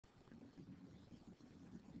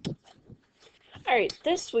Alright,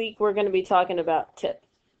 this week we're going to be talking about tip.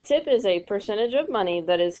 Tip is a percentage of money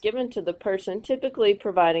that is given to the person typically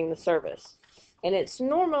providing the service. And it's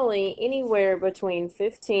normally anywhere between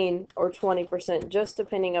 15 or 20%, just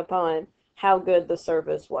depending upon how good the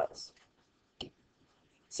service was.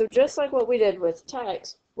 So just like what we did with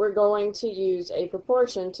tax, we're going to use a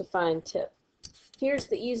proportion to find tip. Here's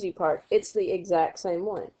the easy part. It's the exact same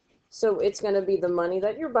one. So it's going to be the money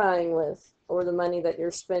that you're buying with, or the money that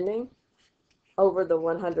you're spending, over the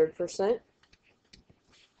 100%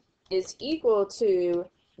 is equal to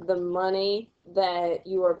the money that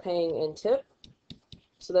you are paying in tip.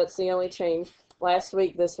 So that's the only change. Last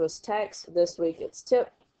week this was tax, this week it's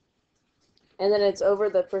tip. And then it's over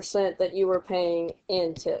the percent that you were paying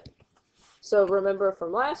in tip. So remember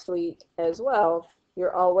from last week as well,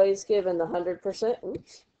 you're always given the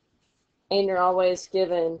 100%, and you're always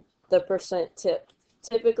given the percent tip.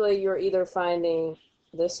 Typically you're either finding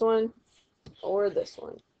this one or this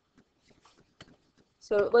one.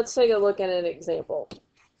 So let's take a look at an example.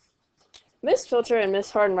 Miss Pilcher and Miss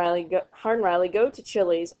Harden-Riley go to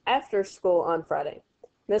Chili's after school on Friday.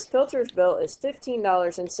 Miss Pilcher's bill is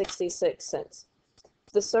 $15.66.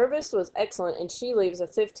 The service was excellent and she leaves a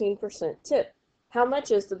 15% tip. How much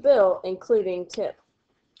is the bill including tip?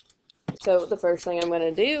 So the first thing I'm going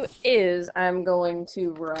to do is I'm going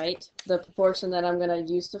to write the proportion that I'm going to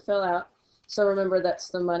use to fill out. So remember, that's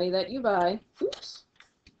the money that you buy. Oops.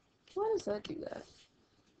 Why does that do that?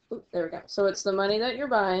 Oops, there we go. So it's the money that you're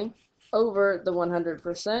buying over the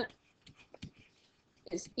 100%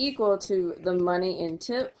 is equal to the money in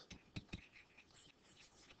tip.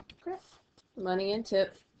 Okay. Money in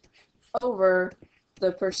tip over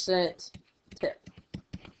the percent tip.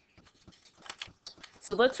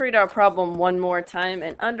 So let's read our problem one more time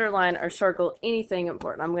and underline or circle anything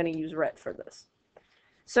important. I'm going to use red for this.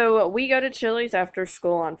 So we go to Chili's after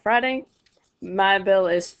school on Friday. My bill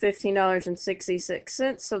is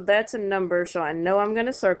 $15.66, so that's a number, so I know I'm going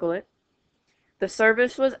to circle it. The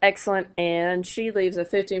service was excellent, and she leaves a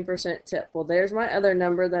 15% tip. Well, there's my other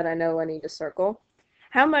number that I know I need to circle.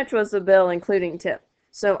 How much was the bill including tip?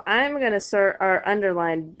 So I'm going to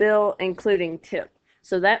underline bill including tip.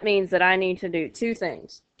 So that means that I need to do two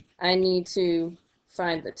things. I need to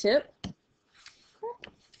find the tip.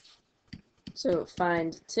 So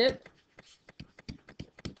find tip.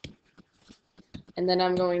 And then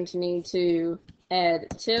I'm going to need to add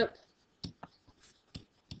tip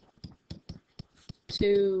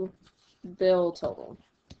to bill total.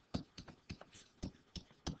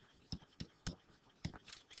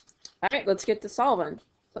 Alright, let's get to solving.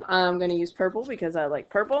 So I'm going to use purple because I like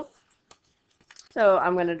purple. So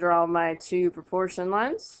I'm going to draw my two proportion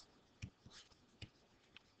lines.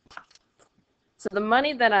 So the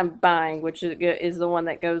money that I'm buying, which is the one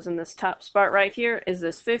that goes in this top spot right here, is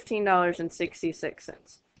this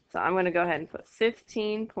 $15.66. So I'm going to go ahead and put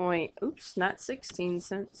 16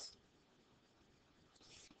 cents.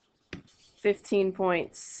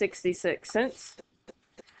 15.66 cents.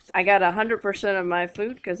 I got 100% of my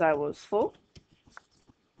food because I was full.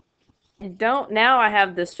 Now I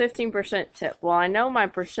have this 15% tip. Well, I know my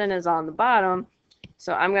percent is on the bottom,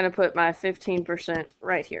 so I'm going to put my 15%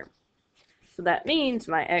 right here. So that means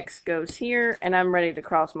my x goes here, and I'm ready to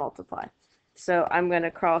cross multiply. So I'm going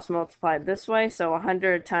to cross multiply this way. So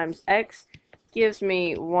 100 times x gives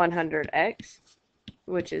me 100x,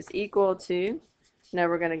 which is equal to, now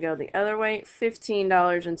we're going to go the other way,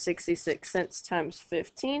 $15.66 times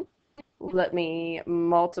 15. Let me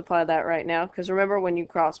multiply that right now, because remember, when you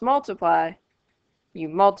cross multiply, you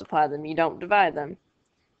multiply them, you don't divide them.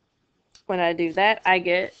 When I do that, I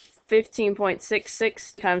get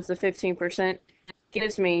 15.66 times the 15%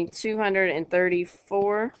 gives me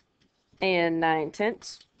 234 and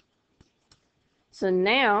 9/10. So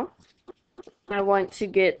now I want to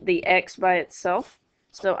get the x by itself.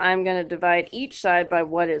 So I'm going to divide each side by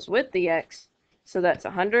what is with the x. So that's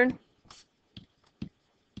 100.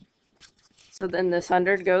 So then this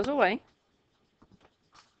 100 goes away.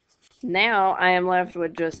 Now I am left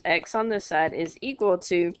with just x on this side is equal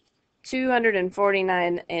to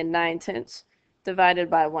 249 and 9/10 divided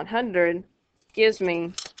by 100 gives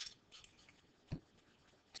me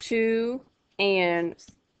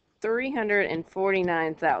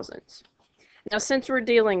 349 thousandths. Now, since we're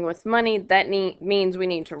dealing with money, that means we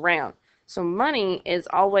need to round. So money is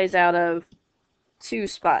always out of two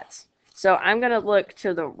spots. So I'm going to look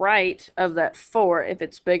to the right of that 4. If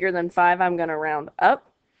it's bigger than 5, I'm going to round up.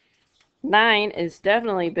 9 is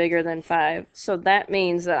definitely bigger than 5. So that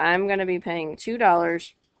means that I'm going to be paying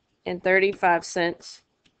 $2.35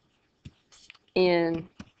 in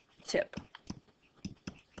tip.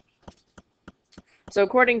 So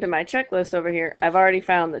according to my checklist over here, I've already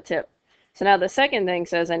found the tip. So now the second thing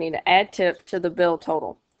says I need to add tip to the bill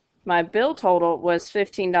total. My bill total was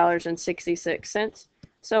 $15.66.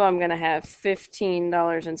 So I'm going to have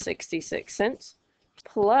 $15.66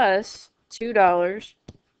 plus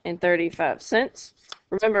 $2.35.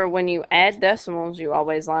 Remember, when you add decimals, you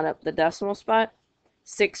always line up the decimal spot.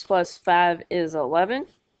 6 plus 5 is 11.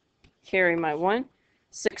 Carry my 1.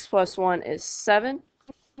 6 plus 1 is 7.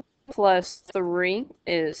 Plus 3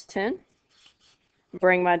 is 10.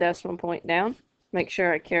 Bring my decimal point down. Make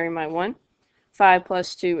sure I carry my 1. 5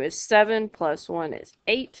 plus 2 is 7. Plus 1 is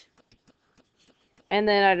 8. And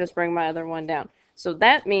then I just bring my other one down. So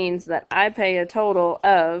that means that I pay a total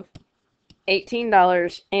of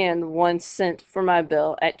 $18.01 for my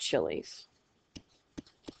bill at Chili's.